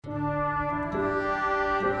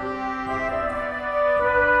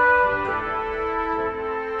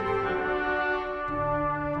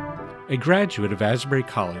A graduate of Asbury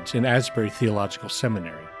College and Asbury Theological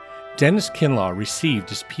Seminary, Dennis Kinlaw received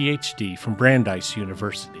his Ph.D. from Brandeis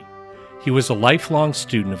University. He was a lifelong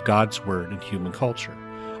student of God's Word and human culture,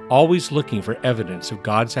 always looking for evidence of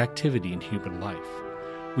God's activity in human life.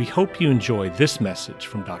 We hope you enjoy this message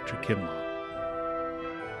from Dr. Kinlaw.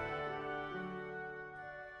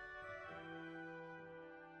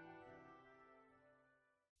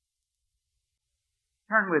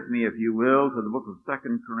 Turn with me, if you will, to the book of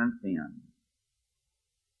 2 Corinthians.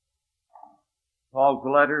 Paul's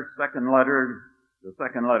letter, the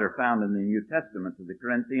second letter found in the New Testament to the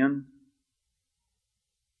Corinthians,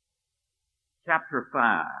 chapter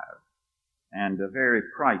 5, and a very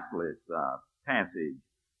priceless passage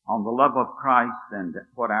on the love of Christ and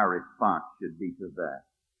what our response should be to that.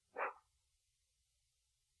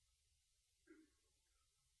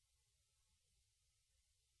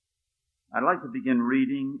 I'd like to begin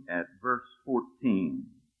reading at verse 14,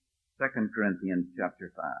 2 Corinthians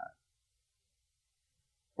chapter 5.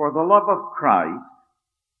 For the love of Christ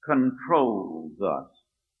controls us,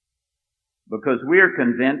 because we are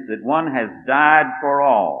convinced that one has died for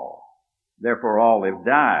all, therefore all have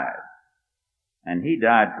died. And he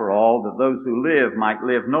died for all, that those who live might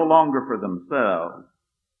live no longer for themselves,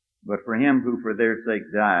 but for him who for their sake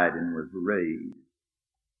died and was raised.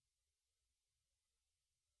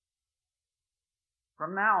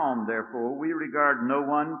 From now on, therefore, we regard no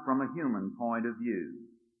one from a human point of view.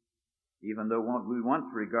 Even though we once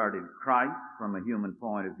regarded Christ from a human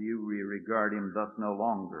point of view, we regard him thus no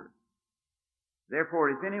longer. Therefore,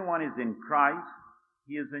 if anyone is in Christ,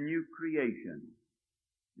 he is a new creation.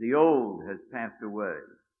 The old has passed away.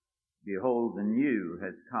 Behold, the new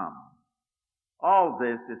has come. All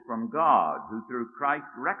this is from God, who through Christ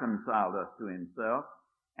reconciled us to himself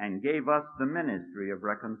and gave us the ministry of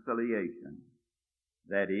reconciliation.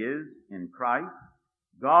 That is, in Christ,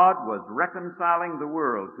 God was reconciling the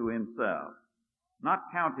world to himself,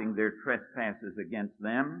 not counting their trespasses against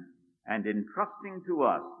them, and entrusting to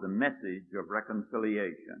us the message of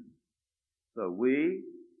reconciliation. So we,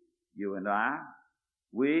 you and I,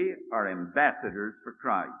 we are ambassadors for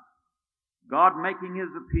Christ, God making his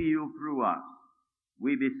appeal through us.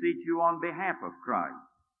 We beseech you on behalf of Christ,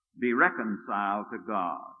 be reconciled to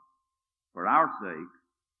God. For our sake,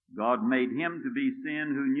 God made him to be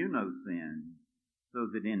sin who knew no sin, so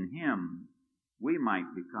that in him we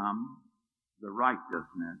might become the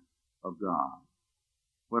righteousness of God.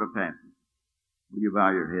 What a passage. Will you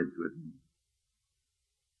bow your heads with me?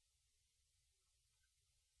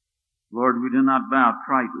 Lord, we do not bow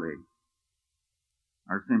tritely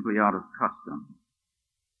or simply out of custom.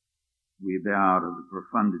 We bow out of the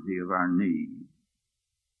profundity of our need,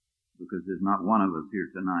 because there's not one of us here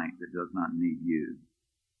tonight that does not need you.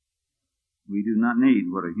 We do not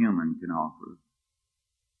need what a human can offer.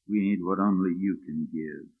 We need what only you can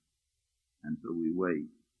give. And so we wait.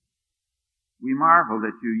 We marvel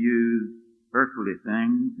that you use earthly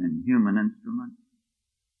things and human instruments,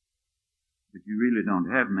 but you really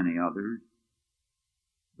don't have many others.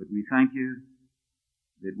 But we thank you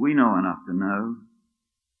that we know enough to know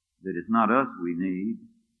that it's not us we need,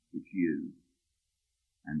 it's you.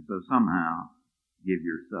 And so somehow give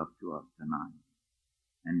yourself to us tonight.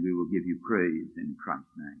 And we will give you praise in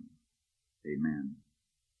Christ's name. Amen.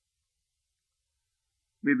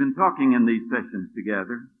 We've been talking in these sessions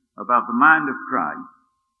together about the mind of Christ,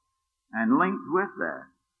 and linked with that,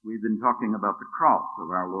 we've been talking about the cross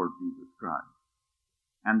of our Lord Jesus Christ.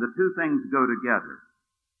 And the two things go together,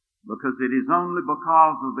 because it is only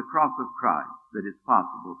because of the cross of Christ that it's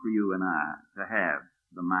possible for you and I to have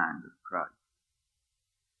the mind of Christ.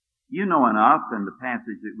 You know enough, and the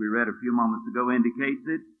passage that we read a few moments ago indicates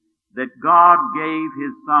it, that God gave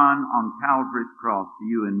his Son on Calvary's cross to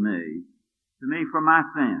you and me for my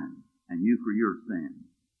sins, and you for your sins.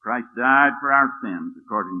 Christ died for our sins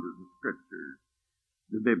according to the Scriptures,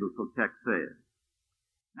 the biblical text says.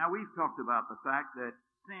 Now, we've talked about the fact that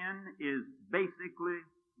sin is basically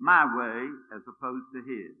my way as opposed to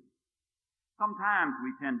his. Sometimes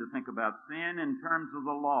we tend to think about sin in terms of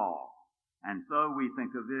the law. And so we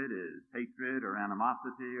think of it as hatred or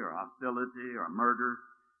animosity or hostility or murder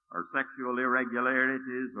or sexual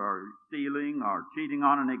irregularities or stealing or cheating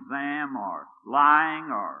on an exam or lying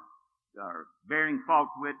or bearing false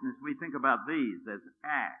witness. We think about these as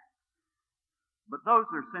acts. But those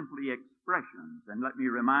are simply expressions. And let me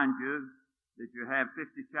remind you that you have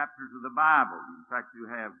 50 chapters of the Bible. In fact, you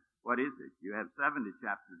have, You have 70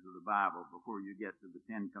 chapters of the Bible before you get to the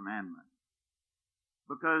Ten Commandments.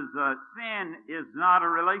 Because sin is not a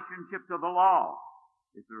relationship to the law.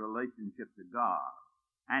 It's a relationship to God.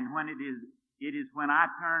 And when it is when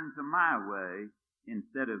I turn to my way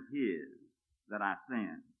instead of his that I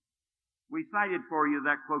sinned. We cited for you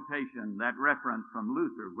that quotation, that reference from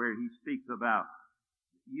Luther, where he speaks about,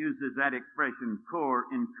 uses that expression, cor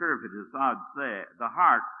incurvatus ad se, the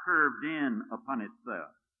heart curved in upon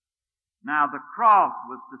itself. Now the cross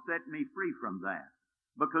was to set me free from that.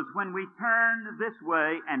 Because when we turned this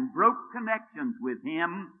way and broke connections with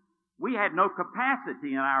him, we had no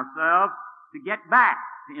capacity in ourselves to get back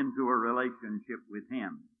into a relationship with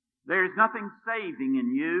him. There is nothing saving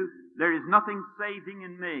in you. There is nothing saving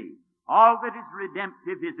in me. All that is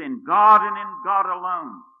redemptive is in God and in God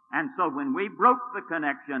alone. And so when we broke the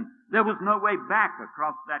connection, there was no way back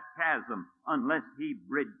across that chasm unless he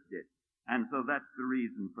bridged it. And so that's the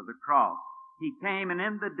reason for the cross. He came, and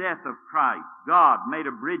in the death of Christ, God made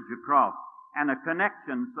a bridge across and a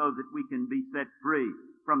connection so that we can be set free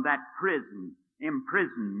from that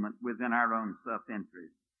imprisonment within our own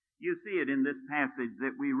self-interest. You see it in this passage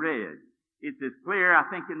that we read. It's as clear, I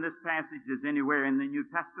think, in this passage as anywhere in the New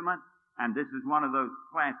Testament, and this is one of those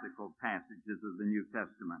classical passages of the New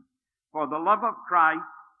Testament. For the love of Christ,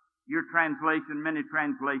 your translation, many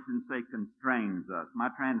translations say constrains us. My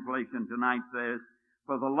translation tonight says,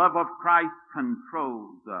 for the love of Christ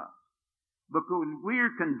controls us. Because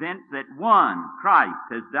we're convinced that one, Christ,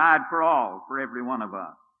 has died for all, for every one of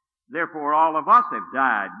us. Therefore, all of us have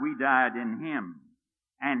died. We died in him.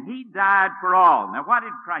 And he died for all. Now, why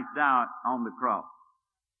did Christ die on the cross?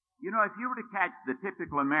 You know, if you were to catch the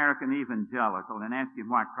typical American evangelical and ask him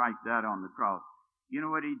why Christ died on the cross, you know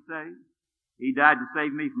what he'd say? He died to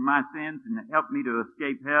save me from my sins and help me to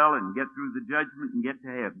escape hell and get through the judgment and get to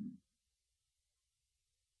heaven.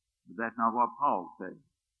 But that's not what Paul said.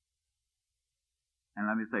 And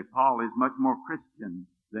let me say, Paul is much more Christian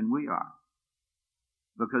than we are.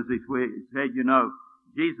 Because he said, you know,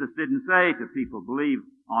 Jesus didn't say to people, believe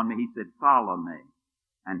on me. He said, follow me.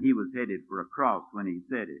 And he was headed for a cross when he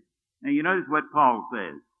said it. Now you notice what Paul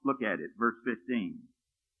says. Look at it, verse 15.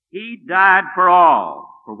 He died for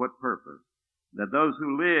all. For what purpose? That those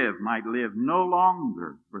who live might live no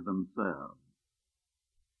longer for themselves,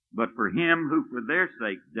 but for him who for their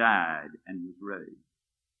sake died and was raised.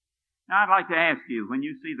 Now I'd like to ask you, when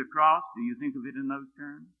you see the cross, do you think of it in those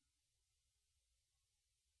terms?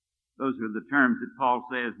 Those are the terms that Paul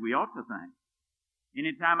says we ought to think.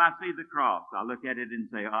 Anytime I see the cross, I look at it and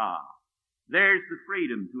say, there's the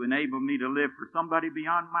freedom to enable me to live for somebody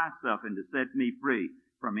beyond myself and to set me free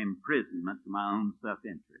from imprisonment to my own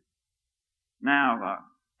self-interest. Now,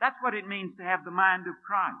 that's what it means to have the mind of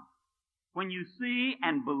Christ. When you see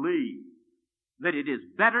and believe that it is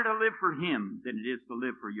better to live for him than it is to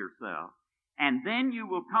live for yourself, and then you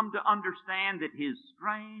will come to understand that his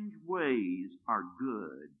strange ways are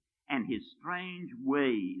good and his strange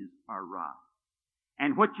ways are right.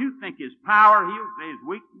 And what you think is power, he'll say is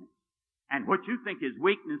weakness. And what you think is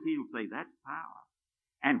weakness, he'll say that's power.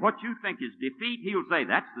 And what you think is defeat, he'll say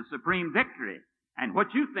that's the supreme victory. And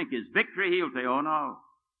what you think is victory, he'll say, oh no,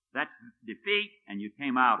 that's defeat, and you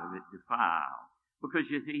came out of it defiled. Because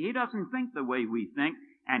you see, he doesn't think the way we think,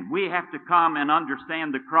 and we have to come and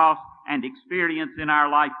understand the cross and experience in our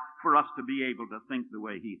life for us to be able to think the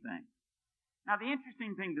way he thinks. Now, the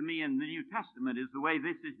interesting thing to me in the New Testament is the way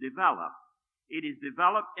this is developed. It is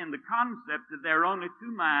developed in the concept that there are only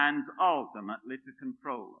two minds ultimately to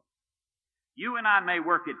control us. You and I may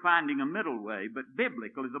work at finding a middle way, but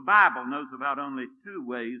biblically the Bible knows about only two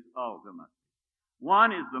ways ultimately.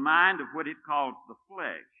 One is the mind of what it calls the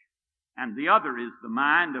flesh, and the other is the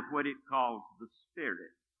mind of what it calls the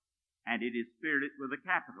Spirit. And it is Spirit with a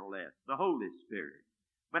capital S, the Holy Spirit.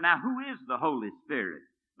 But now, who is the Holy Spirit?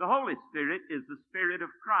 The Holy Spirit is the Spirit of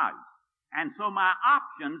Christ. And so my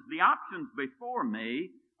options, the options before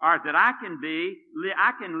me, are that I can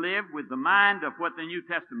live with the mind of what the New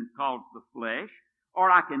Testament calls the flesh, or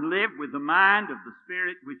I can live with the mind of the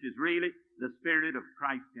Spirit, which is really the Spirit of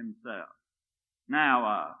Christ himself.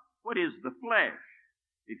 Now, what is the flesh?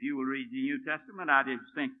 If you will read the New Testament, I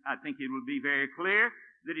think it will be very clear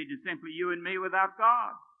that it is simply you and me without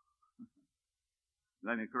God.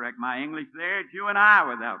 Let me correct my English there. It's you and I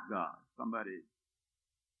without God.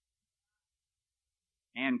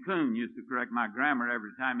 Ann Coon used to correct my grammar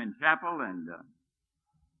every time in chapel, and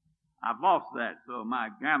I've lost that, so my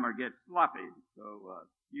grammar gets sloppy. So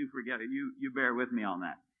you forget it. You bear with me on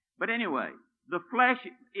that. But anyway, the flesh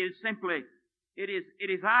is simply, it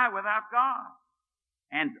is I without God.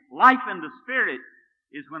 And life in the Spirit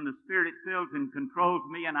is when the Spirit fills and controls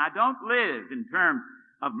me, and I don't live in terms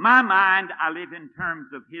of my mind, I live in terms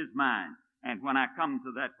of his mind. And when I come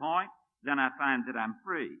to that point, then I find that I'm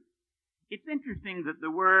free. It's interesting that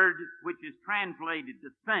the word which is translated to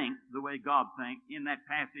think, the way God thinks, in that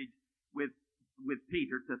passage with with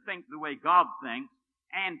Peter to think the way God thinks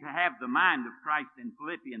and to have the mind of Christ in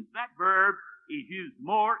Philippians. That verb is used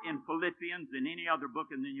more in Philippians than any other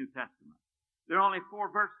book in the New Testament. There are only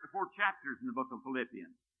 4 chapters in the book of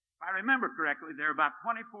Philippians. If I remember correctly, there are about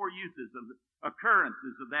 24 uses of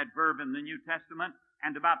occurrences of that verb in the New Testament,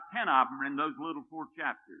 and about 10 of them are in those little 4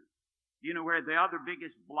 chapters. Do you know where the other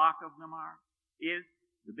biggest block of them are?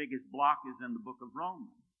 The biggest block is in the book of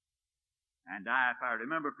Romans. And if I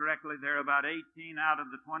remember correctly, there are about 18 out of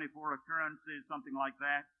the 24 occurrences, something like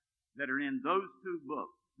that, that are in those 2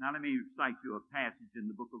 books. Now let me cite you a passage in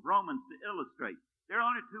the book of Romans to illustrate. There are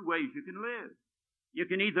only 2 ways you can live. You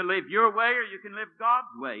can either live your way or you can live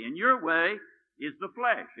God's way. And your way is the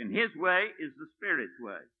flesh, and His way is the Spirit's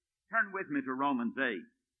way. Turn with me to Romans 8.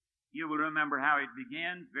 You will remember how it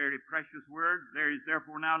begins. Very precious words. There is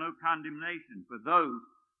therefore now no condemnation for those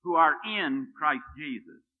who are in Christ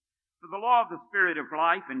Jesus. For the law of the Spirit of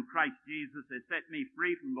life in Christ Jesus has set me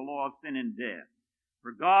free from the law of sin and death.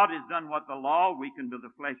 For God has done what the law, weakened by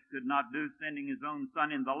the flesh, could not do, sending His own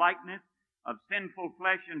Son in the likeness of sinful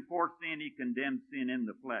flesh, and for sin He condemned sin in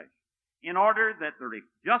the flesh, in order that the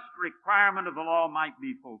just requirement of the law might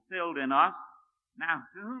be fulfilled in us. Now,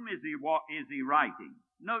 to whom is he writing?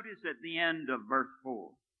 Notice at the end of verse 4,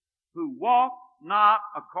 who walk not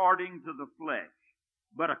according to the flesh,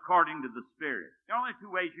 but according to the Spirit. There are only 2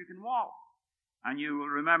 ways you can walk. And you will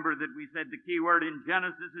remember that we said the key word in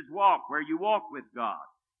Genesis is walk, where you walk with God.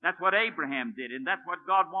 That's what Abraham did, and that's what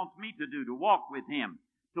God wants me to do, to walk with Him,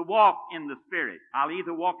 to walk in the Spirit. I'll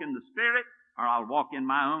either walk in the Spirit or I'll walk in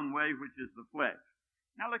my own way, which is the flesh.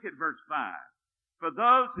 Now look at verse 5. For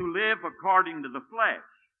those who live according to the flesh,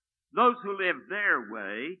 those who live their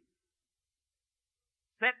way,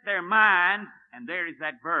 set their minds, and there is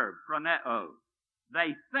that verb, phroneo.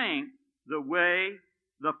 They think the way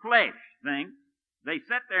the flesh thinks. They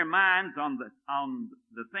set their minds on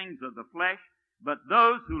the things of the flesh, but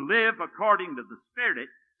those who live according to the Spirit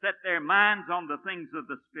set their minds on the things of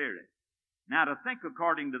the Spirit. Now, to think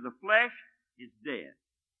according to the flesh is death.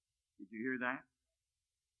 Did you hear that?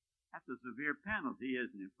 That's a severe penalty,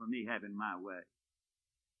 isn't it, for me having my way?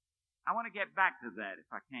 I want to get back to that, if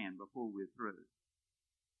I can, before we're through.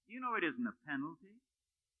 You know, it isn't a penalty.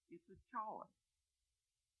 It's a choice.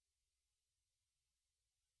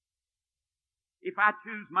 If I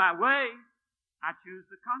choose my way, I choose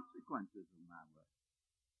the consequences of my way.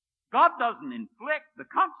 God doesn't inflict the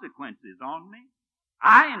consequences on me.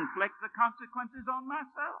 I inflict the consequences on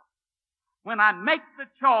myself. When I make the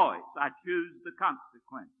choice, I choose the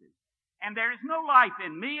consequences. And there is no life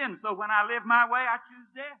in me, and so when I live my way, I choose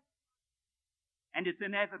death. And it's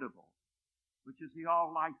inevitable, which is all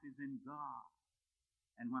life is in God.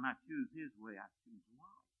 And when I choose His way, I choose life.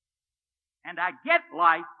 And I get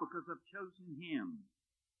life because I've chosen Him.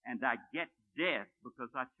 And I get death because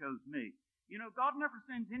I chose me. You know, God never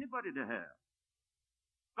sends anybody to hell.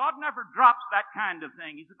 God never drops that kind of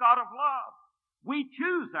thing. He's a God of love. We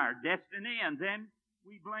choose our destiny and then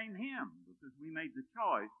we blame Him because we made the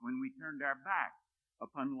choice when we turned our back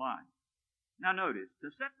upon life. Now notice, to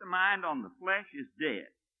set the mind on the flesh is death,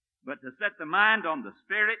 but to set the mind on the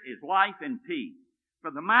Spirit is life and peace. For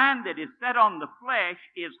the mind that is set on the flesh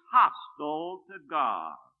is hostile to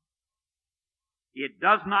God. It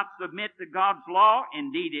does not submit to God's law.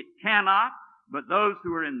 Indeed, it cannot. But those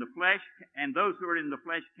who are in the flesh, and those who are in the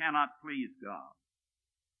flesh cannot please God.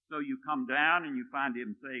 So you come down and you find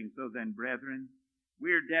Him saying, so then, brethren,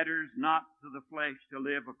 we're debtors not to the flesh to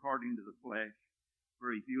live according to the flesh. For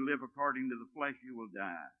if you live according to the flesh, you will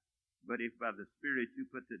die. But if by the Spirit you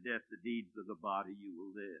put to death the deeds of the body, you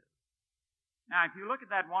will live. Now, if you look at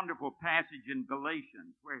that wonderful passage in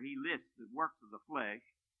Galatians where he lists the works of the flesh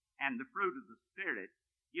and the fruit of the Spirit,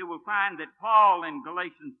 you will find that Paul in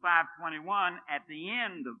Galatians 5:21 at the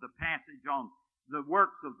end of the passage on the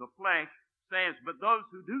works of the flesh says, but those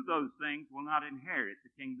who do those things will not inherit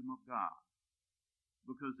the kingdom of God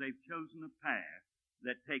because they've chosen a path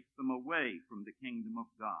that takes them away from the kingdom of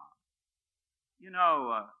God. You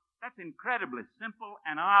know, that's incredibly simple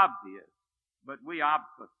and obvious, but we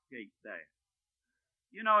obfuscate that.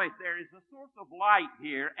 You know, if there is a source of light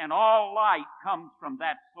here and all light comes from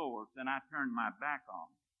that source and I turn my back on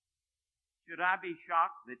it, should I be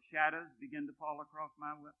shocked that shadows begin to fall across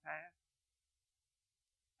my path?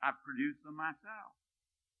 I've produced them myself.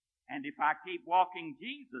 And if I keep walking,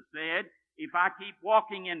 Jesus said, if I keep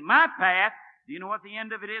walking in my path, do you know what the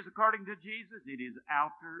end of it is according to Jesus? It is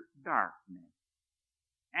outer darkness.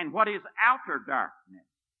 And what is outer darkness?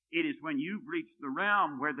 It is when you've reached the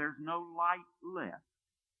realm where there's no light left.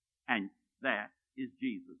 And that is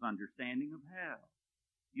Jesus' understanding of hell.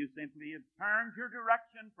 You simply have turned your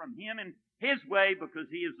direction from Him and His way because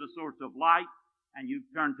He is the source of light, and you've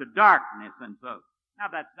turned to darkness. And so, now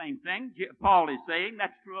that same thing Paul is saying,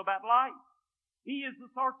 that's true about life. He is the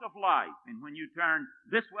source of life. And when you turn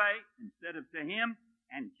this way instead of to Him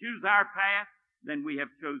and choose our path, then we have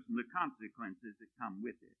chosen the consequences that come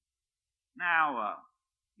with it. Now,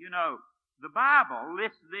 the Bible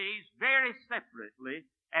lists these very separately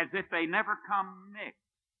as if they never come mixed.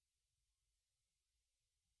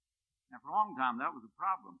 Now, for a long time, that was a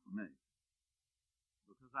problem for me.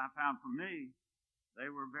 Because I found for me, they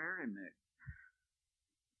were very mixed.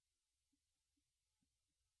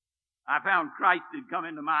 I found Christ had come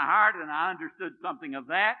into my heart, and I understood something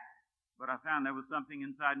of that, but I found there was something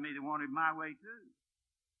inside me that wanted my way too.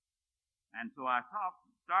 And so I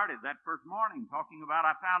started that first morning talking about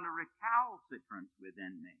I found a recalcitrance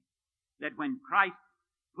within me. That when Christ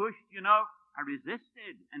pushed, I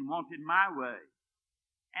resisted and wanted my way.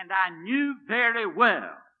 And I knew very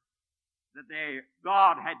well that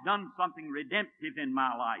God had done something redemptive in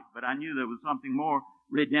my life, but I knew there was something more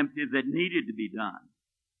redemptive that needed to be done.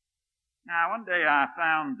 Now, one day I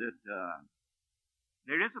found that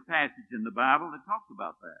there is a passage in the Bible that talks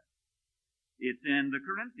about that. It's in the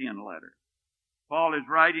Corinthian letter. Paul is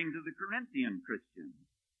writing to the Corinthian Christians,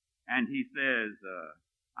 and he says,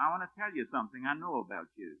 I want to tell you something I know about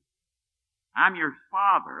you. I'm your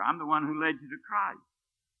father. I'm the one who led you to Christ.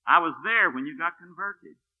 I was there when you got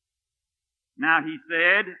converted. Now, he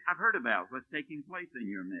said, I've heard about what's taking place in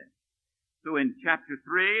your midst. So in chapter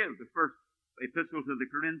 3 of the first epistle to the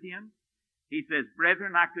Corinthians, he says,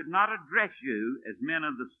 Brethren, I could not address you as men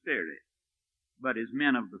of the Spirit, but as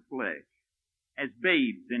men of the flesh, as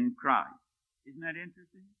babes in Christ. Isn't that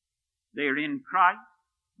interesting? They're in Christ,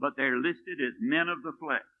 but they're listed as men of the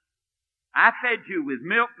flesh. I fed you with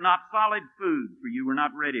milk, not solid food, for you were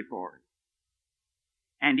not ready for it.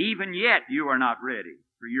 And even yet you are not ready,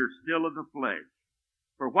 for you're still of the flesh.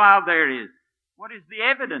 For while there is, what is the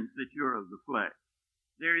evidence that you're of the flesh?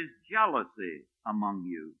 There is jealousy among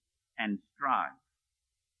you and strife.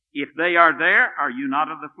 If they are there, are you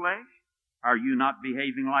not of the flesh? Are you not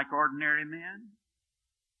behaving like ordinary men?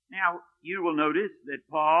 Now, you will notice that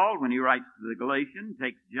Paul, when he writes to the Galatians,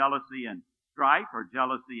 takes jealousy and strife, or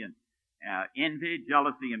jealousy and envy,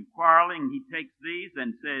 jealousy and quarreling. He takes these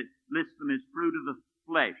and lists them as fruit of the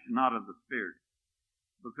flesh, not of the Spirit.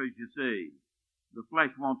 Because you see, the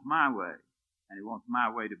flesh wants my way, and it wants my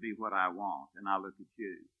way to be what I want, and I look at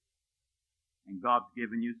you. And God's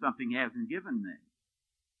given you something He hasn't given me.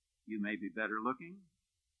 You may be better looking.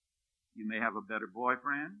 You may have a better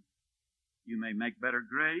boyfriend. You may make better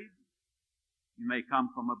grades. You may come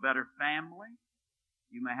from a better family.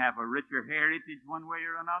 You may have a richer heritage one way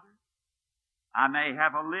or another. I may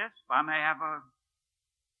have a lisp. I may have a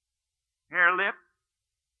hair lip.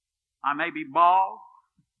 I may be bald.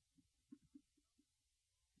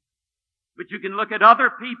 But you can look at other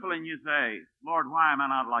people and you say, Lord, why am I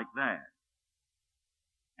not like that?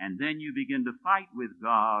 And then you begin to fight with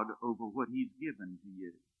God over what He's given to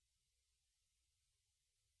you.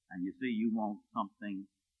 And you see, you want something,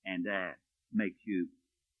 and that makes you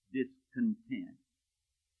discontent.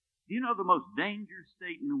 Do you know the most dangerous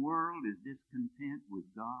state in the world is discontent with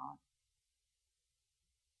God?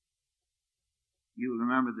 You will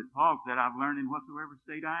remember that Paul said, I've learned in whatsoever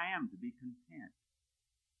state I am to be content.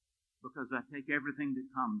 Because I take everything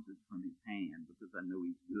that comes as from His hand, because I know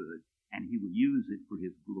He's good, and He will use it for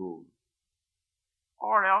His glory.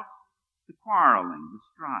 Or else, the quarreling, the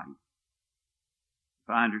strife. If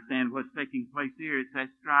I understand what's taking place here, it's that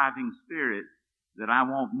striving spirit that I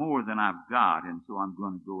want more than I've got, and so I'm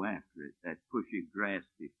going to go after it, that pushy,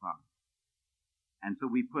 graspy part. And so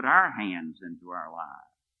we put our hands into our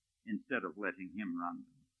lives instead of letting Him run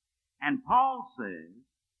them. And Paul says,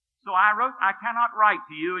 so I cannot write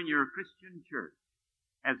to you in your Christian church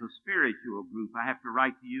as a spiritual group. I have to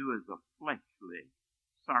write to you as a fleshly,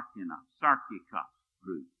 sarkikos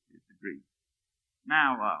group is the Greek.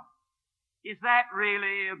 Now, is that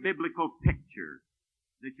really a biblical picture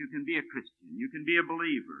that you can be a Christian, you can be a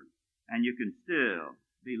believer, and you can still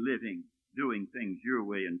be living, doing things your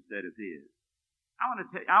way instead of His? I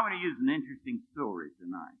want to use an interesting story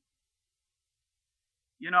tonight.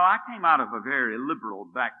 You know, I came out of a very liberal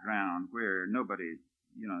background where nobody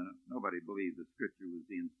believed the Scripture was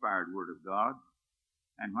the inspired Word of God.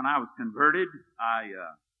 And when I was converted, I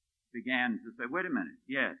began to say, wait a minute,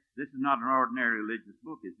 yes, this is not an ordinary religious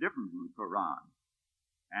book. It's different from the Quran.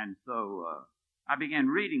 And so I began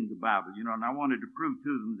reading the Bible, and I wanted to prove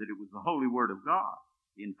to them that it was the holy Word of God,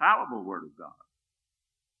 the infallible Word of God.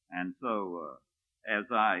 And so as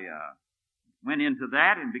I went into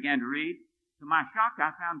that and began to read, To my shock,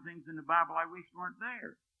 I found things in the Bible I wished weren't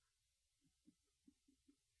there.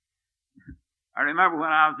 I remember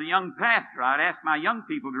when I was a young pastor, I'd ask my young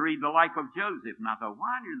people to read the life of Joseph, and I thought,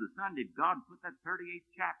 why under the sun did God put that 38th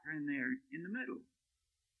chapter in there in the middle?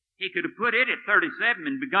 He could have put it at 37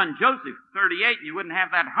 and begun Joseph 38, and you wouldn't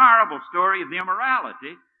have that horrible story of the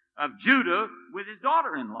immorality of Judah with his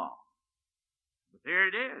daughter-in-law. But there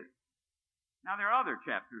it is. Now, there are other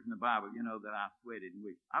chapters in the Bible, that I sweated and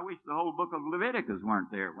wished. I wish the whole book of Leviticus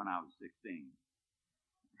weren't there when I was 16.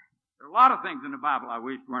 There are a lot of things in the Bible I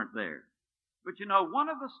wished weren't there. But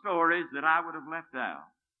one of the stories that I would have left out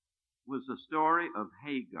was the story of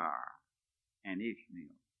Hagar and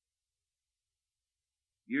Ishmael.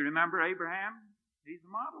 You remember Abraham? He's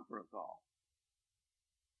a model for us all.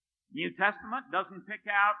 New Testament doesn't pick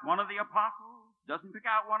out one of the apostles, doesn't pick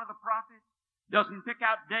out one of the prophets, doesn't pick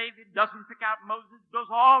out David, doesn't pick out Moses, goes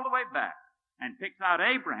all the way back and picks out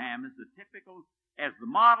Abraham as the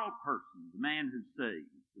model person, the man who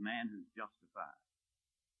saves, the man who's justified.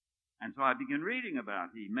 And so I began reading about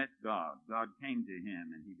he met God. God came to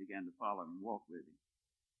him and he began to follow and walk with him.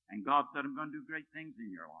 And God said, I'm going to do great things in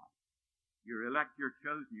your life. You're elect, you're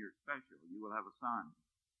chosen, you're special. You will have a son.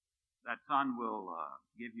 That son will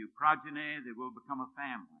give you progeny that will become a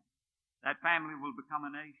family. That family will become a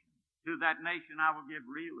nation. To that nation I will give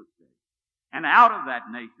real estate. And out of that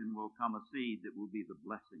nation will come a seed that will be the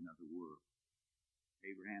blessing of the world.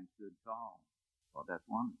 Abraham stood tall. Well, that's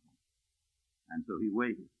wonderful. And so he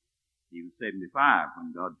waited. He was 75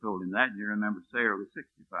 when God told him that, and you remember Sarah was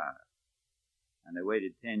 65. And they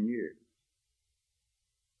waited 10 years.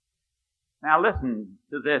 Now listen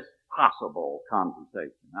to this possible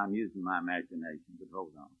conversation. I'm using my imagination, but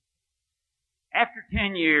hold on. After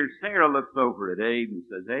 10 years, Sarah looks over at Abe and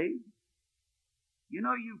says, Abe,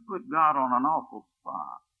 you've put God on an awful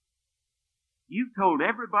spot. You've told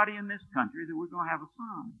everybody in this country that we're going to have a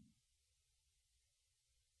son.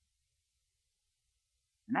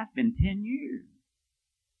 And that's been 10 years.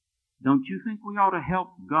 Don't you think we ought to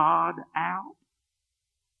help God out?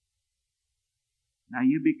 Now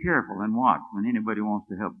you be careful and watch when anybody wants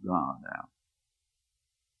to help God out.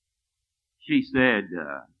 She said,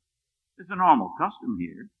 it's a normal custom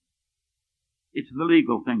here. It's the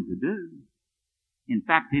legal thing to do. In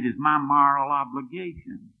fact, it is my moral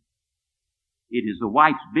obligation. It is the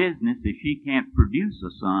wife's business if she can't produce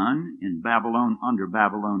a son in Babylon under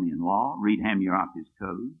Babylonian law. Read Hammurabi's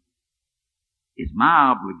code. It's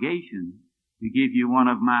my obligation to give you one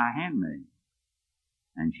of my handmaids.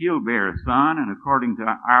 And she'll bear a son, and according to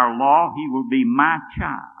our law, he will be my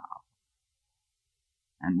child.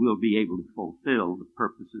 And we'll be able to fulfill the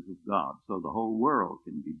purposes of God so the whole world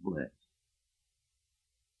can be blessed.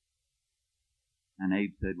 And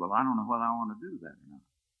Abe said, well, I don't know whether I want to do that or not.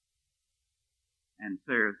 And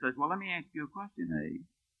Sarah says, well, let me ask you a question, Abe.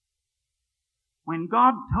 When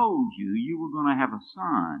God told you you were going to have a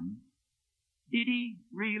son, did he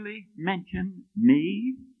really mention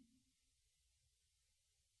me?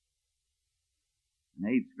 And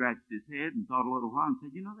Abe scratched his head and thought a little while and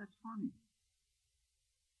said, that's funny.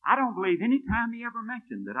 I don't believe any time he ever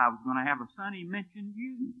mentioned that I was going to have a son, he mentioned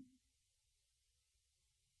you.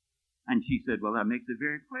 And she said, well, that makes it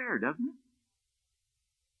very clear, doesn't it?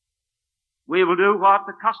 We will do what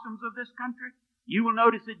the customs of this country. You will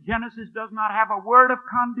notice that Genesis does not have a word of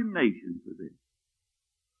condemnation for this.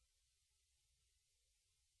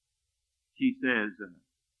 She says,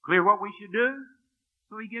 clear what we should do.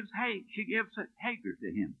 So she gives Hagar to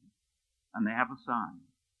him. And they have a son.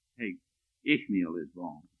 Ishmael is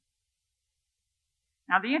born.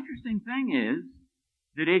 Now the interesting thing is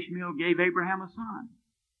that Ishmael gave Abraham a son.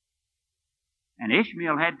 And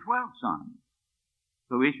Ishmael had 12 sons.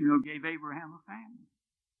 So Ishmael gave Abraham a family.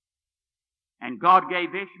 And God gave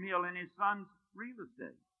Ishmael and his sons real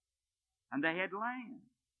estate. And they had land.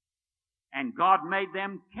 And God made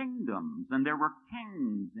them kingdoms. And there were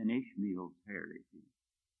kings in Ishmael's heritage.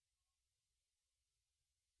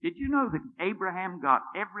 Did you know that Abraham got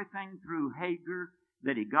everything through Hagar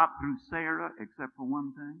that he got through Sarah except for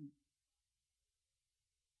one thing?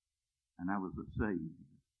 And that was a Savior.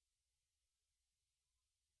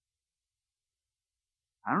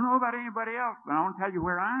 I don't know about anybody else, but I want to tell you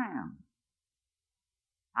where I am.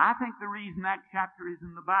 I think the reason that chapter is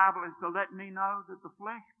in the Bible is to let me know that the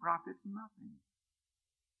flesh profits nothing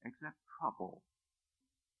except trouble.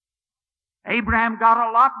 Abraham got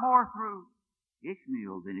a lot more through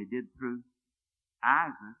Ishmael than he did through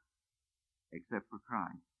Isaac, except for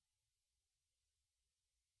Christ.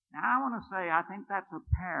 Now I want to say I think that's a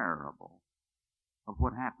parable of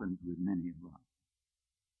what happens with many of us.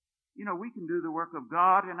 We can do the work of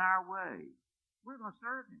God in our way. We're going to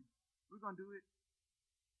serve Him. We're going to do it.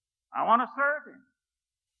 I want to serve Him.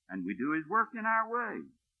 And we do His work in our way.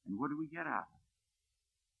 And what do we get out of it?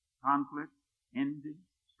 Conflict, envy,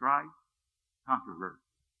 strife, controversy.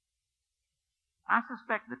 I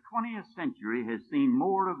suspect the 20th century has seen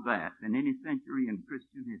more of that than any century in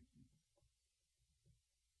Christian history.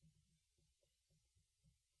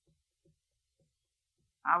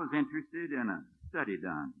 I was interested in a study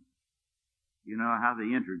done. You know how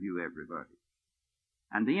they interview everybody.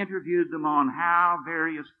 And they interviewed them on how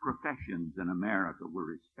various professions in America were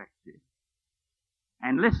respected.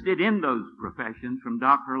 And listed in those professions, from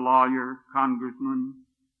doctor, lawyer, congressman,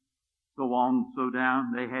 so on, so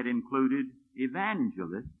down, they had included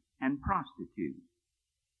evangelist and prostitute.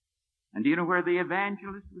 And do you know where the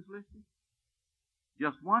evangelist was listed?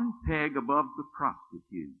 Just one peg above the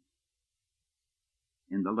prostitute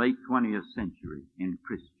in the late 20th century in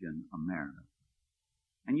Christian America.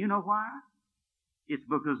 And you know why? It's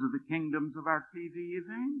because of the kingdoms of our TV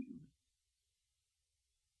evangelists.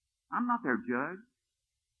 I'm not their judge,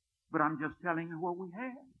 but I'm just telling you what we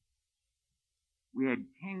had. We had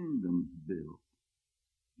kingdoms built,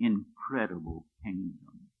 incredible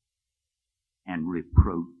kingdoms, and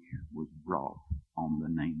reproach was brought on the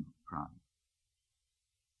name of Christ.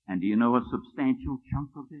 And do you know a substantial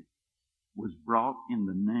chunk of it was brought in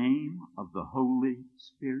the name of the Holy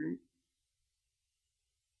Spirit?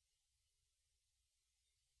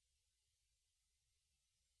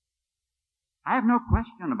 I have no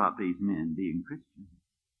question about these men being Christians.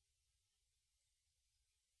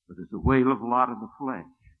 But it's a whale of a lot of the flesh,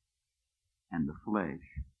 and the flesh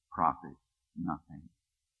profits nothing.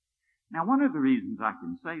 Now, one of the reasons I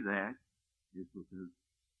can say that is because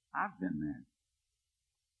I've been there.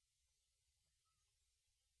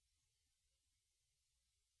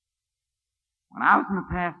 When I was in the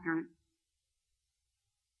pastorate,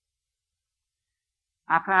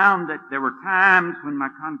 I found that there were times when my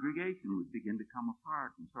congregation would begin to come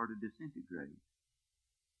apart and sort of disintegrate.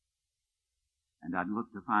 And I'd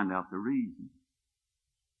look to find out the reason.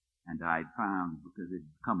 And I'd found because it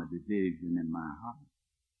had become a division in my heart.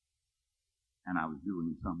 And I was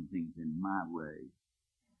doing some things in my way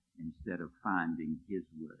instead of finding His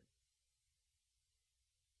way.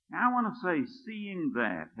 Now I want to say, seeing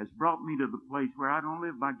that has brought me to the place where I don't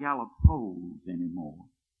live by Gallup polls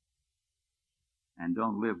anymore. And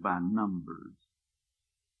don't live by numbers.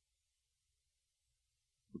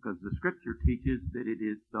 Because the Scripture teaches that it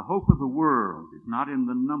is the hope of the world is not in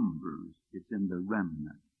the numbers, it's in the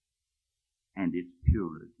remnant and its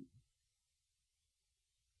purity.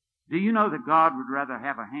 Do you know that God would rather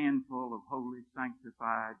have a handful of holy,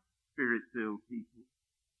 sanctified, Spirit-filled people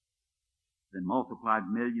than multiplied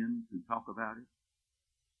millions who talk about it?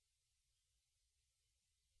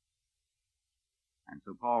 And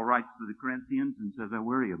so Paul writes to the Corinthians and says, I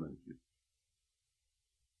worry about you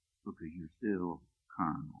because you're still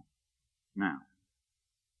carnal. Now,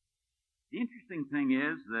 the interesting thing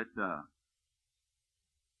is that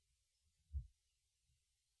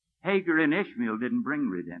Hagar and Ishmael didn't bring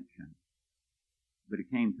redemption, but it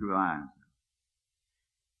came through Isaac.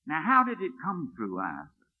 Now, how did it come through Isaac?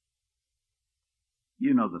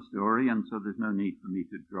 You know the story, and so there's no need for me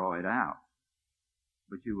to draw it out.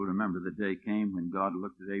 But you will remember the day came when God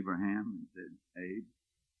looked at Abraham and said, Abe,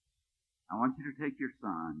 I want you to take your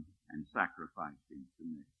son and sacrifice him to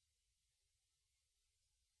me.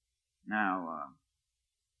 Now,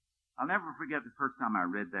 I'll never forget the first time I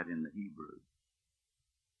read that in the Hebrew.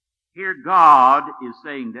 Here God is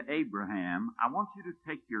saying to Abraham, I want you to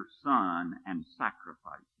take your son and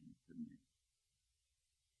sacrifice him to me.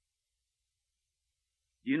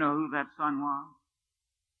 Do you know who that son was?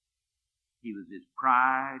 He was his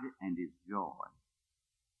pride and his joy.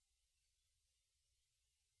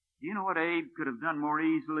 Do you know what Abe could have done more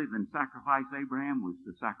easily than sacrifice Abraham? Was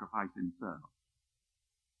to sacrifice himself.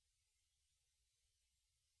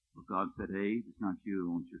 But God said, Abe, it's not you,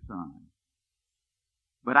 I want your son.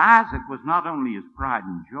 But Isaac was not only his pride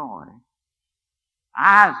and joy,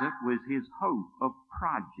 Isaac was his hope of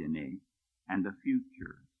progeny and the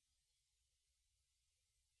future.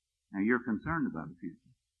 Now you're concerned about the future.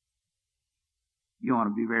 You want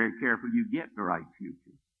to be very careful you get the right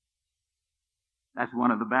future. That's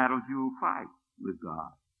one of the battles you'll fight with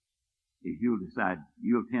God. Is you'll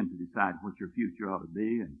tend to decide what your future ought to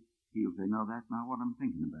be, and He'll say, no, that's not what I'm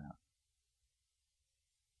thinking about.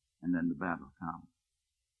 And then the battle comes.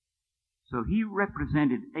 So He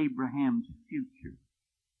represented Abraham's future.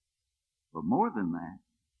 But more than that,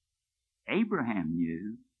 Abraham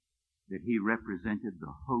knew that he represented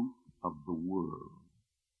the hope of the world.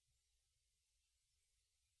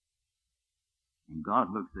 And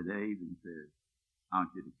God looks at Abe and says, I want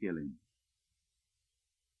you to kill him.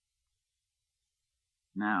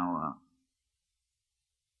 Now,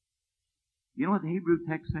 you know what the Hebrew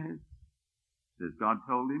text says? It says God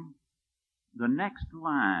told him. The next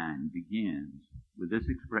line begins with this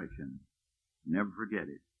expression. Never forget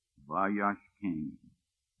it. Vayash came.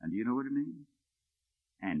 And do you know what it means?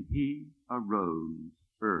 And he arose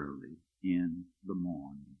early in the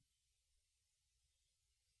morning.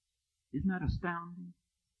 Isn't that astounding?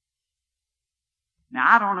 Now,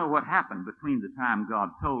 I don't know what happened between the time God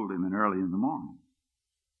told him and early in the morning.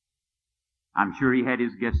 I'm sure he had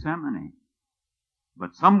his Gethsemane.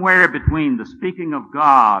 But somewhere between the speaking of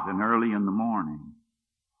God and early in the morning,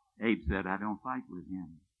 Abe said, I don't fight with him.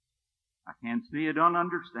 I can't see, I don't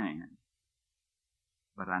understand.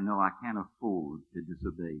 But I know I can't afford to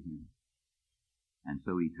disobey him. And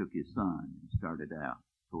so he took his son and started out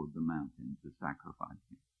toward the mountain to sacrifice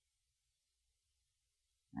him.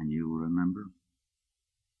 And you will remember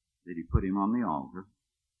that he put him on the altar,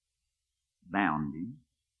 bound him,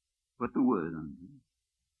 put the wood under him,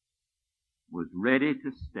 was ready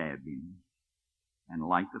to stab him and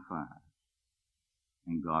light the fire.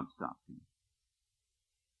 And God stopped him.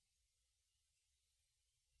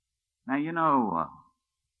 Now, you know,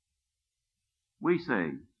 we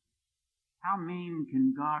say, how mean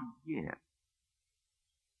can God get?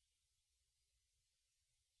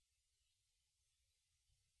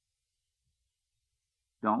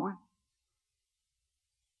 Don't we?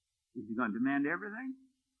 Is he going to demand everything?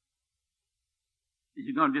 Is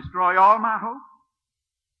he going to destroy all my hope?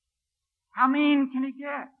 How mean can he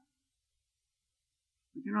get?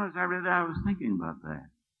 But you know, as I read that, I was thinking about that.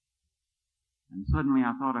 And suddenly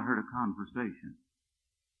I thought I heard a conversation.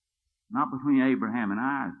 Not between Abraham and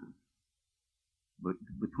Isaac, but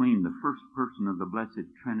between the first person of the Blessed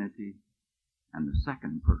Trinity and the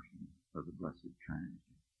second person of the Blessed Trinity.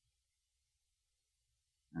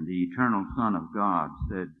 And the eternal Son of God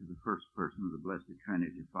said to the first person of the Blessed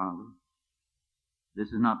Trinity, Father, this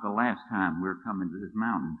is not the last time we're coming to this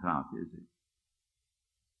mountaintop, is it?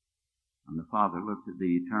 And the Father looked at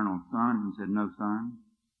the eternal Son and said, no, Son,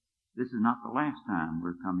 this is not the last time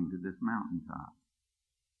we're coming to this mountaintop.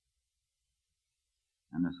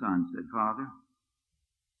 And the Son said, Father,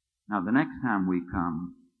 now the next time we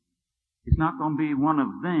come, it's not going to be one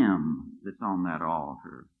of them that's on that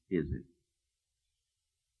altar, is it?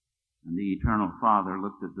 And the eternal Father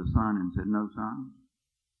looked at the Son and said, no, Son,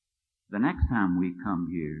 the next time we come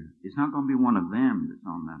here, it's not going to be one of them that's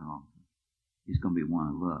on that altar. It's going to be one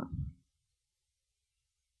of us.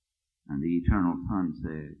 And the eternal Son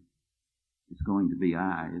said, it's going to be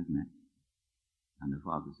I, isn't it? And the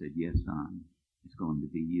Father said, yes, Son, it's going to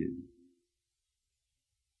be you.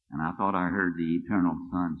 And I thought I heard the eternal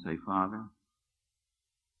Son say, Father,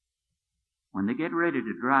 when they get ready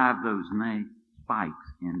to drive those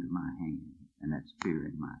spikes into my hand and that spear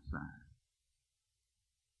in my side,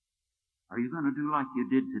 are you going to do like you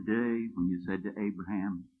did today when you said to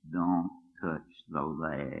Abraham, don't touch the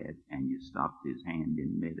lad, and you stopped his hand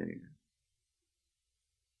in midair?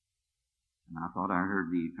 And I thought I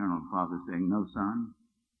heard the eternal Father saying, no, Son,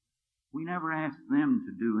 we never asked them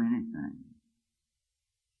to do anything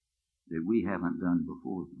that we haven't done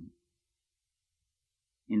before them.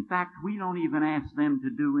 In fact, we don't even ask them to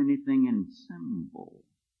do anything in symbol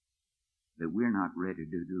that we're not ready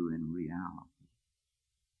to do in reality.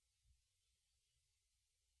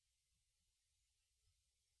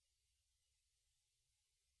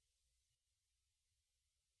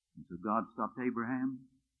 And so God stopped Abraham,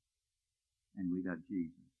 and we got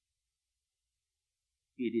Jesus.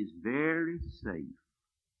 It is very safe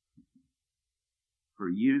for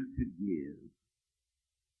you to give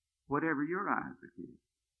whatever your Isaac is,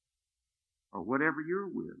 or whatever your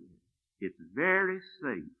will is. It's very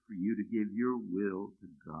safe for you to give your will to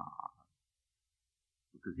God,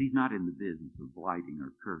 because He's not in the business of blighting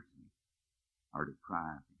or cursing or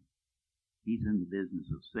depriving. He's in the business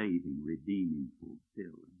of saving, redeeming,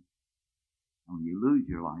 fulfilling. And when you lose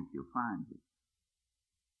your life, you'll find it.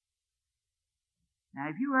 Now,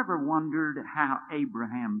 have you ever wondered how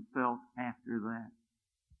Abraham felt after that?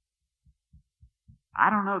 I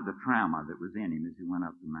don't know the trauma that was in him as he went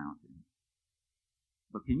up the mountain.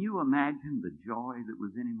 But can you imagine the joy that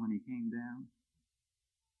was in him when he came down?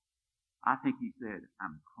 I think he said,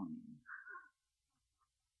 I'm clean.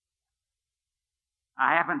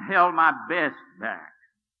 I haven't held my best back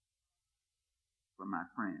for my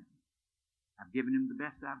friend. I've given him the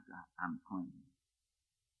best I've got. I'm clean.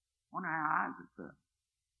 Wonder how Isaac felt.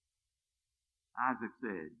 Isaac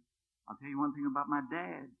said, I'll tell you one thing about my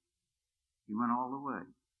dad. He went all the way.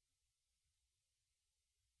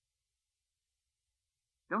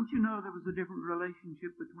 Don't you know there was a different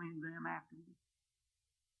relationship between them afterwards?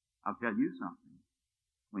 I'll tell you something.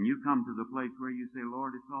 When you come to the place where you say,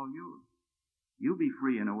 Lord, it's all yours, you'll be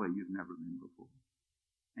free in a way you've never been before.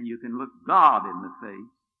 And you can look God in the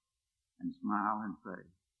face and smile and say,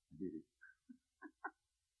 I did it.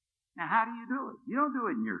 Now, how do you do it? You don't do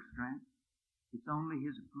it in your strength. It's only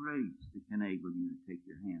His grace that can enable you to take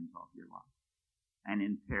your hands off your life. And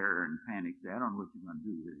in terror and panic say, I don't know what you're going to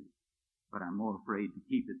do with it, but I'm more afraid to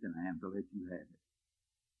keep it than I am to let you have it.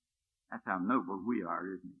 That's how noble we are,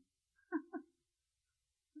 isn't it?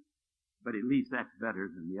 But at least that's better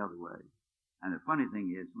than the other way. And the funny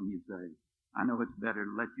thing is, when you say, I know it's better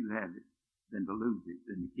to let you have it than to lose it,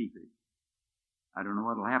 than to keep it. I don't know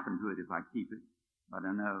what will happen to it if I keep it, but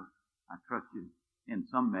I know, I trust you in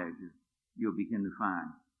some measure, you'll begin to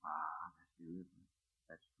find, that's deliverance,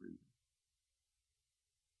 that's freedom.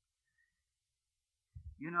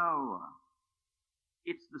 You know,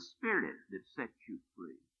 it's the Spirit that sets you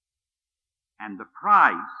free. And the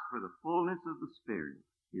price for the fullness of the Spirit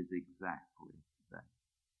is exactly that.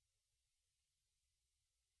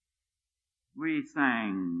 We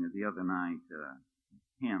sang the other night a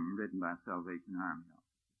hymn written by Salvation Army.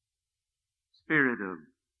 Spirit of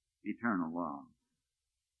eternal love.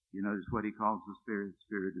 You notice what he calls the Spirit?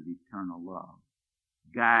 Spirit of eternal love.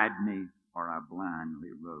 Guide me, or I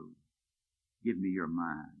blindly rode. Give me your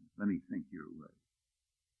mind. Let me think your way.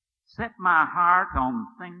 Set my heart on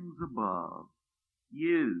things above.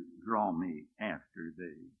 You draw me after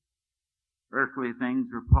thee. Earthly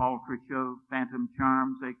things are paltry show, phantom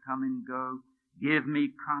charms, they come and go. Give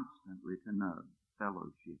me constantly to know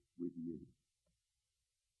fellowship with you.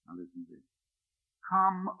 Now listen to this.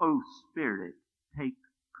 Come, O Spirit, take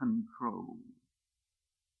control.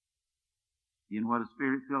 You know what a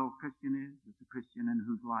Spirit-filled Christian is? It's a Christian in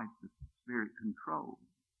whose life the Spirit controls.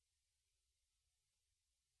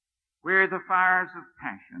 Where the fires of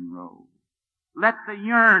passion roll, let the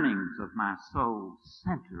yearnings of my soul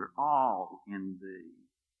center all in thee.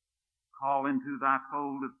 Call into thy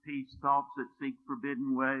fold of peace thoughts that seek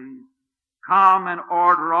forbidden ways. Come and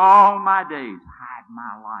order all my days. Hide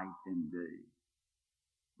my life in thee.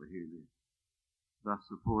 But hear this. Thus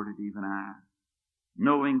supported even I,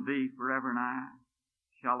 knowing thee forever nigh,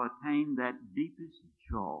 shall attain that deepest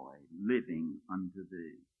joy living unto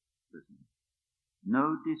thee. Listen.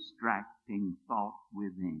 No distracting thought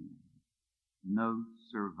within. No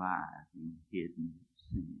surviving hidden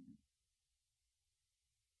sin.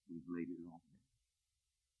 We've laid it all there.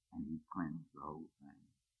 And He's cleansed the whole thing.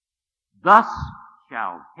 Thus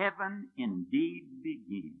shall heaven indeed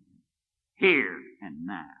begin, here and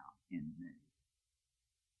now in me.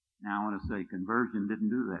 Now I want to say conversion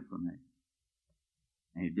didn't do that for me.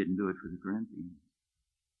 And it didn't do it for the Corinthians.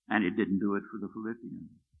 And it didn't do it for the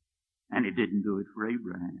Philippians. And it didn't do it for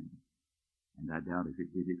Abraham. And I doubt if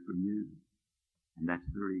it did it for you. And that's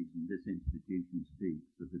the reason this institution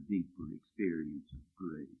speaks of a deeper experience of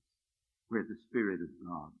grace, where the Spirit of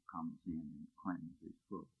God comes in and cleanses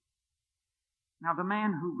fully. Now the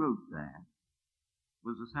man who wrote that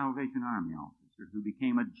was a Salvation Army officer who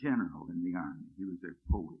became a general in the army. He was their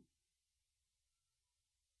poet.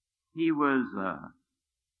 He was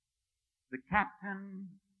the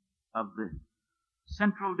captain of the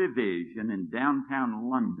Central Division in downtown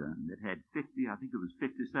London that had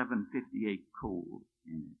 58 corps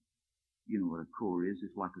in it. You know what a corps is.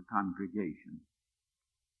 It's like a congregation.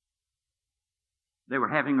 They were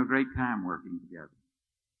having a great time working together.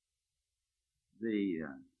 The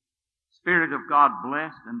Spirit of God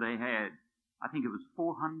blessed, and they had, I think it was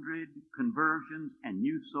 400 conversions and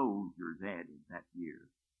new soldiers added that year.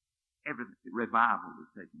 Revival was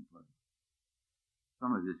taking place.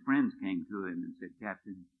 Some of his friends came to him and said,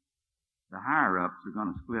 Captain, the higher-ups are going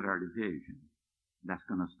to split our division. That's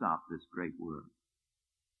going to stop this great work.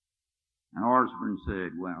 And Osborne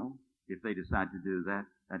said, well, if they decide to do that,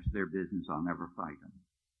 that's their business. I'll never fight them.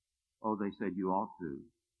 Oh, they said, you ought to,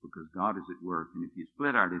 because God is at work, and if you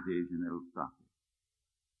split our division, it'll stop it.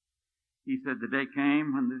 He said the day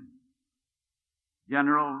came when the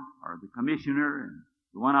general or the commissioner and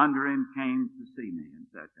the one under him came to see me and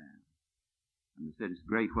sat down. And they said, it's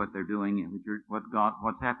great what they're doing,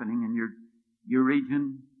 what's happening in your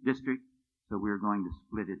region, district, so we're going to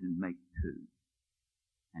split it and make two.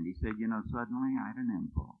 And he said, suddenly I had an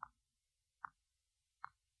impulse.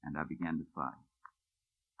 And I began to fight.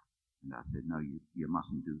 And I said, no, you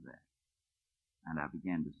mustn't do that. And I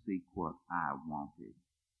began to seek what I wanted.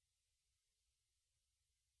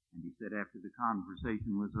 And he said, after the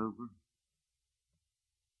conversation was over,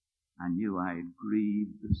 I knew I had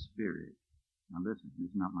grieved the Spirit. Now listen, this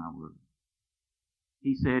is not my word.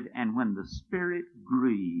 He said, and when the Spirit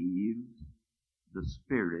grieves, the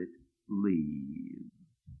Spirit leaves.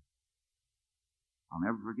 I'll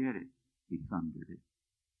never forget it. He thundered it.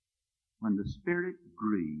 When the Spirit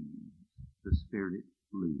grieves, the Spirit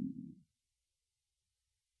leaves.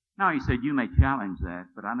 Now, he said, you may challenge that,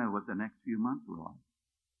 but I know what the next few months were like.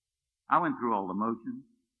 I went through all the motions.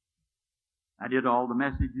 I did all the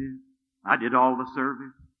messages. I did all the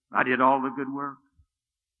service. I did all the good work.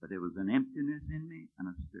 But there was an emptiness in me and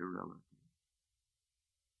a sterility.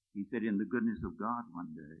 He said, in the goodness of God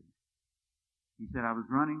one day, he said, I was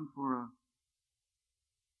running for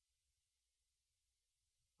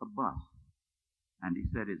a bus. And he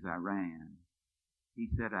said, as I ran, he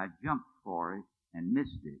said, I jumped for it and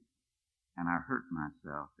missed it. And I hurt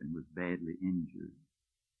myself and was badly injured.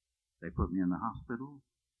 They put me in the hospital.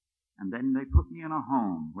 And then they put me in a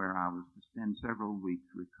home where I was to spend several weeks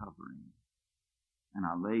recovering. And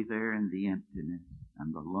I lay there in the emptiness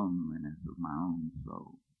and the loneliness of my own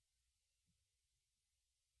soul.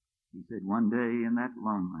 He said, one day in that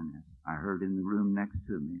loneliness, I heard in the room next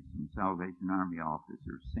to me some Salvation Army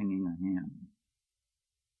officers singing a hymn.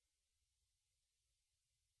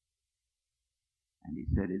 And he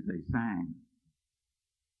said, as they sang,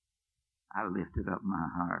 I lifted up my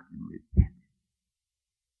heart and repented.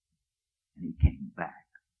 And he came back.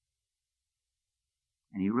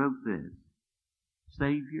 And he wrote this,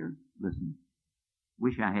 Savior, listen,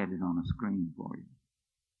 wish I had it on a screen for you.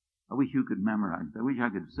 I wish you could memorize it. I wish I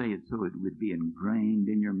could say it so it would be ingrained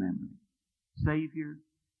in your memory. Savior,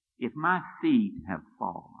 if my feet have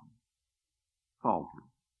faltered,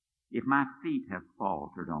 if my feet have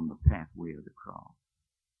faltered on the pathway of the cross,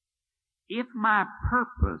 if my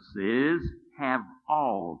purposes have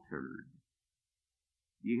altered,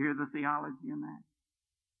 do you hear the theology in that?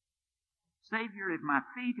 Savior, if my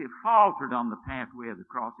feet have faltered on the pathway of the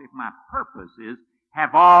cross, if my purposes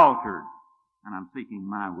have altered, and I'm seeking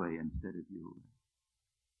my way instead of your way.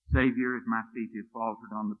 Savior, if my feet have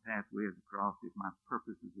faltered on the pathway of the cross, if my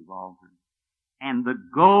purposes have altered, and the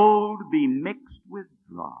gold be mixed with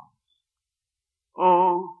dross,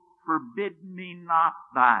 oh, forbid me not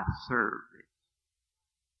thy service.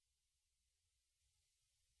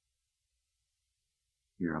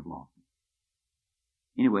 Here I've lost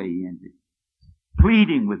it. Anyway, he ended,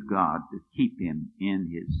 pleading with God to keep him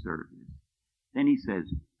in his service. Then he says,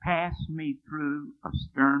 pass me through a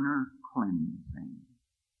sterner cleansing,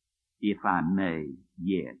 if I may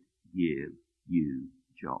yet give you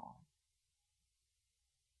joy.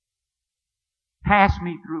 Pass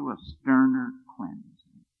me through a sterner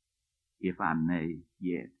cleansing, if I may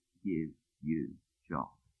yet give you joy.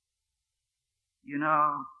 You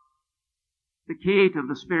know, the key to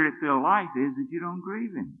the Spirit-filled life is that you don't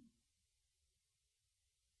grieve him.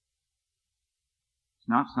 It's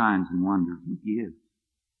not signs and wonders and gifts.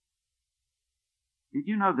 Did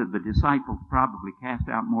you know that the disciples probably cast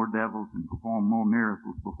out more devils and performed more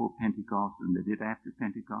miracles before Pentecost than they did after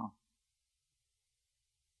Pentecost?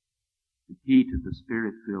 The key to the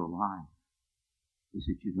Spirit-filled life is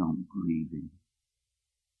that you don't grieve him.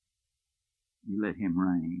 You let him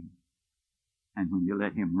reign. And when you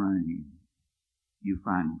let him reign, you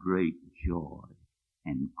find great joy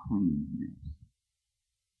and cleanness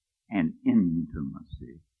and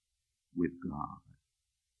intimacy with God.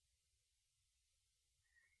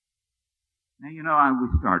 Now, you know,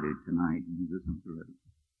 we started tonight, and this is through,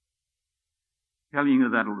 telling you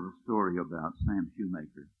that little story about Sam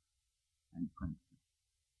Shoemaker and Princeton.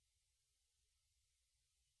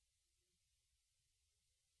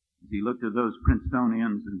 He looked at those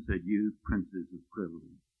Princetonians and said, you princes of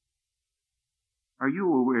privilege, are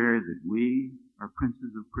you aware that we are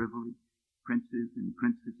princes of privilege, princes and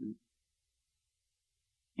princesses,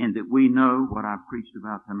 and that we know what I've preached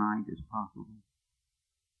about tonight is possible?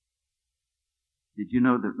 Did you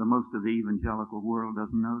know that the most of the evangelical world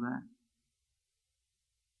doesn't know that?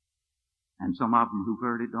 And some of them who've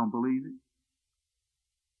heard it don't believe it?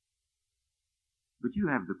 But you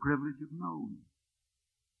have the privilege of knowing.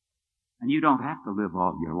 And you don't have to live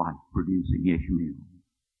all your life producing Ishmael.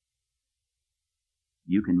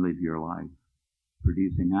 You can live your life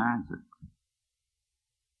producing Isaac.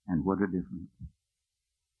 And what a difference.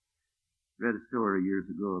 I read a story years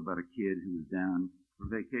ago about a kid who was down for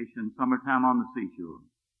vacation, summertime on the seashore.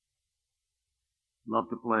 Loved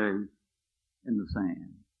to play in the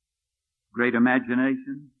sand. Great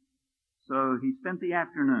imagination. So he spent the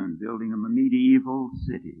afternoon building a medieval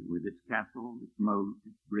city with its castle, its moat,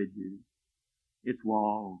 its bridges, its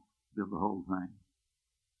walls, built the whole thing.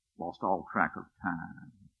 Lost all track of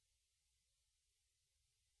time.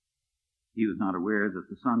 He was not aware that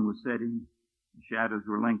the sun was setting, the shadows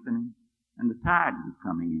were lengthening, and the tide was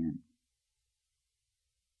coming in.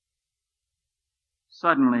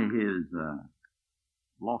 Suddenly his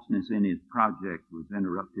lostness in his project was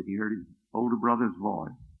interrupted. He heard his older brother's voice,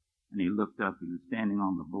 and he looked up. He was standing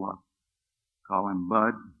on the bluff, calling,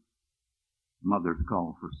 "Bud, Mother's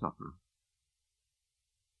called for supper."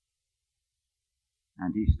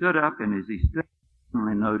 And he stood up, and as he stood, he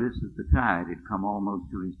suddenly noticed that the tide had come almost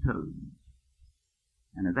to his toes.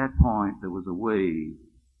 And at that point, there was a wave,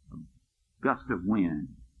 a gust of wind,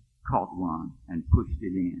 caught one and pushed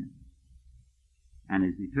it in. And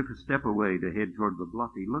as he took a step away to head toward the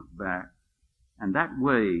bluff, he looked back, and that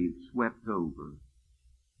wave swept over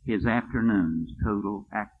his afternoon's total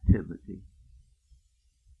activity.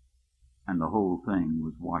 And the whole thing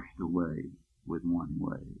was washed away with one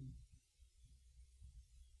wave.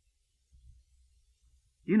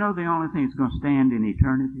 You know, the only thing that's going to stand in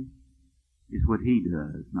eternity is what he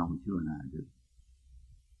does, not what you and I do.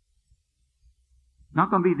 It's not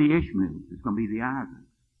going to be the Ishmaels, it's going to be the Isaacs.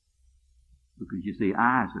 Because you see,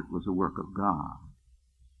 Isaac was a work of God.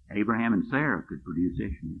 Abraham and Sarah could produce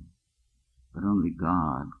Ishmael, but only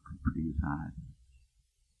God could produce Isaac.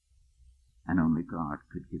 And only God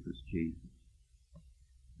could give us Jesus.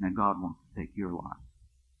 Now God wants to take your life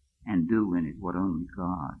and do in it what only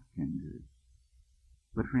God can do.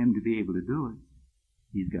 But for him to be able to do it,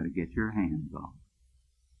 he's got to get your hands off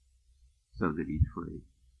so that he's free.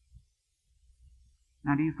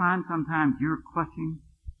 Now do you find sometimes you're clutching,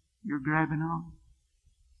 you're grabbing on?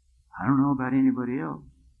 I don't know about anybody else,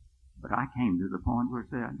 but I came to the point where I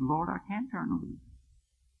said, "Lord, I can't turn loose.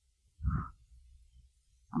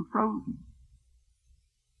 I'm frozen.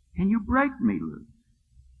 Can you break me loose?"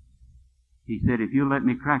 He said, "If you let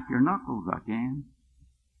me crack your knuckles, I can."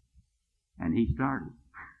 And he started.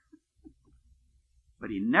 But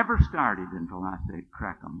he never started until I said,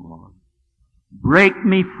 "Crack them, Lord. Break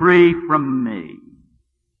me free from me."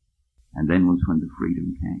 And then was when the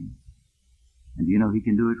freedom came. And do you know he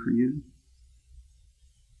can do it for you?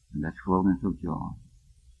 And that's fullness of joy.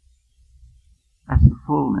 That's the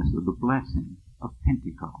fullness of the blessing of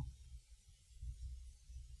Pentecost.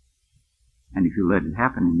 And if you let it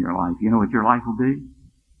happen in your life, you know what your life will be?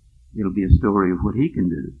 It'll be a story of what he can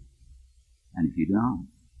do. And if you don't,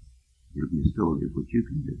 it'll be a story of what you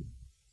can do.